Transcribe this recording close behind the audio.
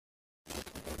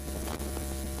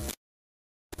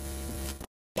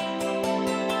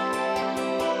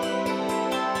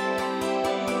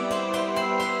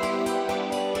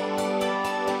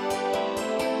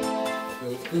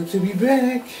to be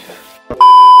back.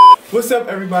 What's up,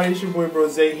 everybody? It's your boy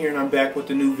Broze here, and I'm back with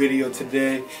a new video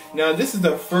today. Now, this is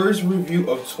the first review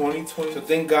of 2020, so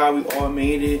thank God we all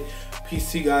made it. Peace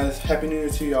to you guys. Happy New Year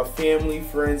to y'all family,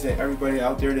 friends, and everybody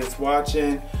out there that's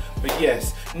watching. But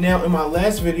yes, now in my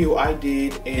last video I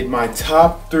did my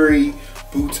top 3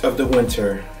 boots of the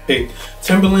winter. Picked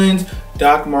Timberlands,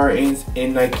 Doc Martens,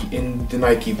 and the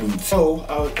Nike boots. So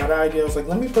I got an idea. I was like,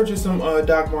 let me purchase some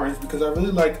Doc Martens because I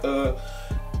really like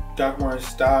Doc Martens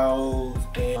styles,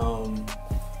 and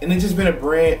it's just been a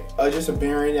brand, that's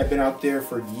been out there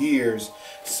for years.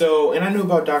 So, and I knew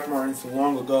about Doc Martens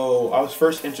long ago. I was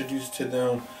first introduced to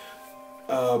them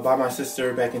by my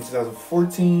sister back in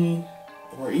 2014,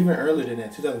 or even earlier than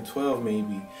that, 2012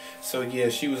 maybe. So yeah,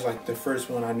 she was like the first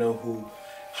one I know who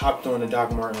hopped on the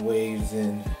Doc Marten waves,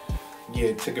 and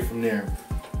yeah, took it from there.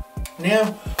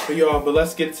 Now, but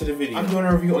let's get to the video. I'm doing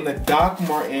a review on the Doc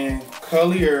Marten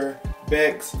COLLIER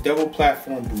BEX double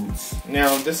platform boots.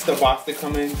 Now, this is the box that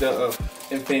come in, the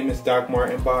infamous Doc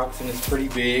Marten box, and it's pretty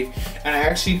big. And I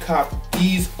actually copped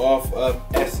these off of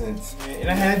Essence, and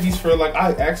I had these for like,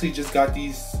 I actually just got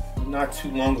these not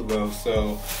too long ago.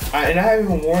 So, and I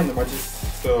haven't even worn them.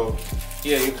 So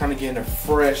yeah, you're kind of getting a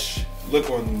fresh look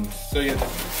on these. So yeah,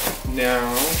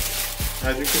 now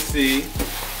as you can see,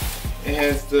 it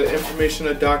has the information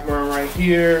of Doc Marten right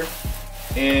here,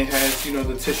 and it has, you know,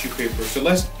 the tissue paper. So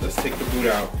let's take the boot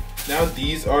out. Now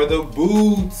these are the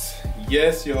boots.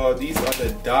 Yes, y'all, these are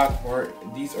the Doc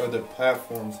Marten. These are the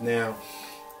platforms. Now,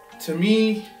 to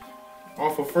me,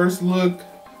 off a first look,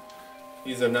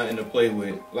 these are nothing to play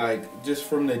with. Like, just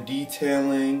from the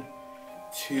detailing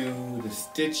to the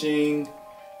stitching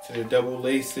to the double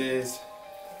laces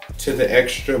to the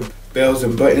extra bells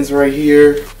and buttons right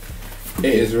here,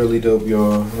 it is really dope,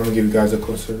 y'all. I'm gonna give you guys a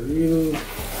closer view.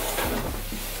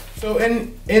 So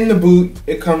in the boot,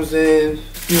 it comes in,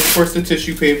 of course, the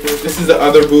tissue paper. This is the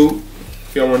other boot,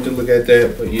 if y'all want to look at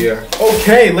that, but yeah.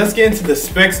 Okay, let's get into the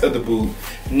specs of the boot.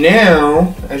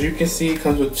 Now, as you can see, it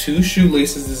comes with 2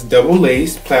 shoelaces. This double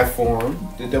laced platform.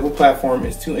 The double platform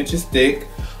is 2 inches thick.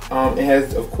 It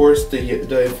has, of course,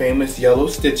 the famous yellow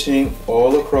stitching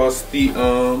all across the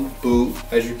boot,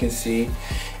 as you can see.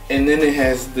 And then it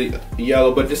has the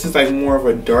yellow, but this is like more of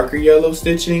a darker yellow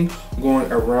stitching going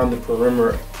around the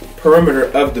perimeter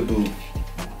of the boot.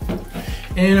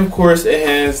 And of course it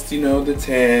has, you know, the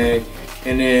tag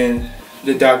and then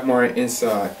the Doc Marten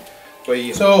inside. But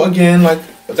yeah. So again, like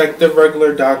the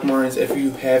regular Doc Martens, if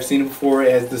you have seen it before,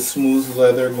 it has the smooth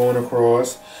leather going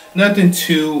across. Nothing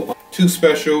too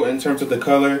special in terms of the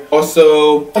color.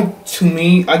 Also, to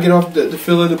me, I get off the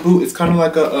feel of the boot. It's kind of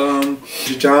like a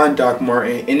John Doc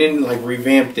Marten, and then like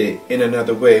revamped it in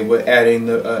another way with adding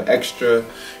the extra,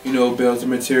 you know, bells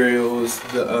and materials,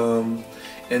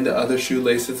 and the other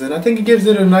shoelaces, and I think it gives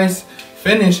it a nice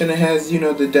finish. And it has, you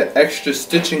know, the extra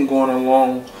stitching going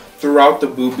along throughout the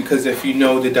boot, because if you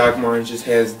know, the Doc Marten just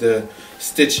has the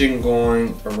stitching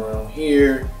going around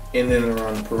here and then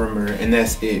around the perimeter, and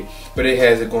that's it. But it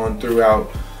has it going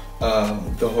throughout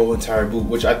the whole entire boot,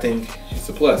 which I think is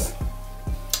a plus.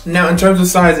 Now, in terms of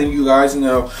sizing, you guys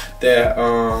know that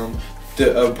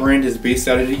the brand is based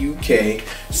out of the UK,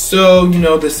 so you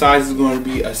know the size is going to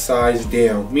be a size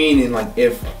down, meaning like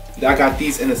if I got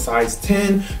these in a size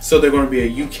 10, so they're going to be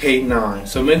a UK 9.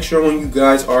 So make sure when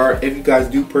if you guys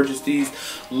do purchase these,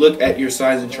 look at your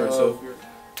sizing chart. So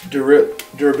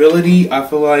durability, I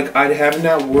feel like I have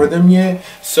not wore them yet,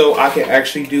 so I can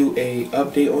actually do a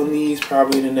update on these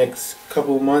probably in the next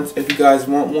couple of months if you guys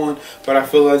want one. But I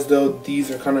feel as though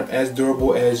these are kind of as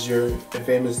durable as your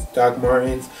famous Doc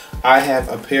Martens. I have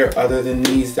a pair other than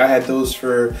these. I had those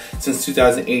since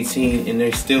 2018, and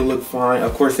they still look fine.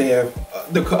 Of course, they have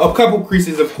a couple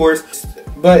creases, of course,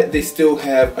 but they still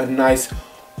have a nice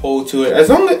hold to it.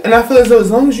 And I feel as though as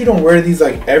long as you don't wear these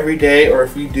like every day, or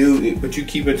if you do, but you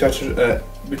keep in touch,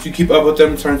 but you keep up with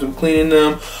them in terms of cleaning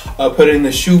them, putting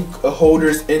the shoe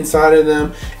holders inside of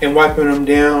them and wiping them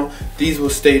down, these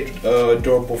will stay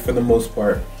durable for the most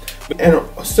part. And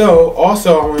so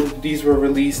also, when these were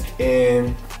released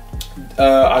in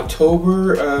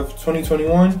October of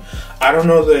 2021, I don't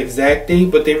know the exact date,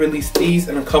 but they released these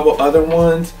and a couple other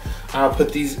ones. I'll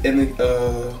put these in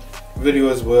the video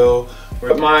as well.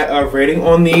 But my rating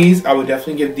on these, I would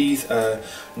definitely give these a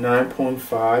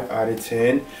 9.5 out of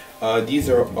 10. These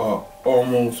are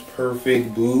almost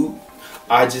perfect boot.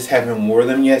 I just haven't wore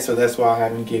them yet, so that's why I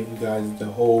haven't gave you guys the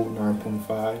whole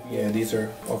 9.5. Yeah, these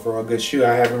are overall good shoe.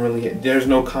 I haven't really, there's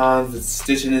no cons. The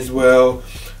stitching as well.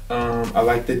 I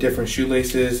like the different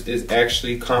shoelaces. It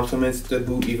actually complements the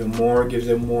boot even more, gives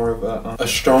it more of a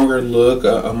stronger look,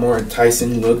 a more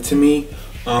enticing look to me.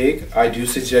 I do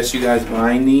suggest you guys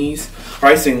buying these.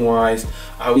 Pricing wise,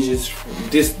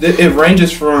 it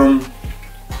ranges from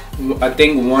I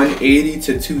think 180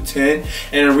 to 210,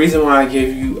 and the reason why I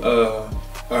gave you a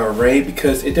array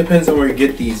because it depends on where you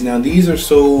get these. Now these are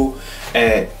sold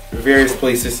at various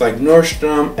places like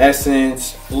Nordstrom,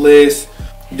 Essence, Bliss,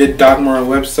 the Doc Marten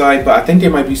website, but I think they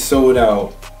might be sold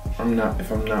out.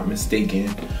 If I'm not mistaken.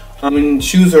 When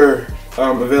shoes are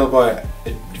available at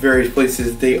various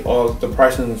places, the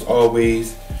pricing is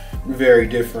always very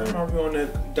different. We're on the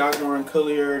Doc Marten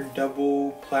COLLIER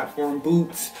double platform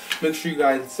boots. Make sure you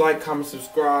guys like, comment,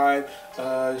 subscribe,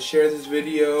 share this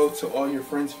video to all your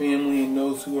friends, family, and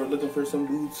those who are looking for some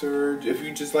boots, or if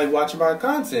you just like watching my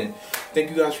content. Thank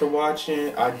you guys for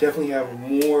watching. I definitely have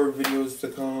more videos to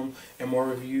come and more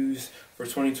reviews for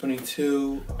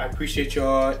 2022. I appreciate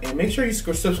y'all, and make sure you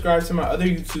subscribe to my other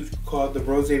YouTube called The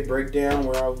Brozay Breakdown,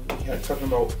 where I'll be talking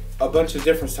about a bunch of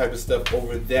different type of stuff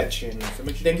over that channel. So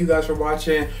thank you guys for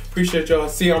watching. Appreciate y'all.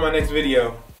 See you on my next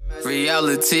video.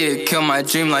 Reality, it killed my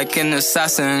dream like an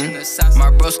assassin.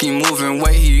 My broski moving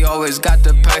weight, he always got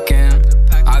the packing.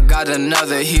 I got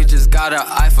another, he just got an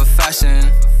eye for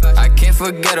fashion. I can't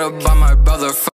forget about my brother.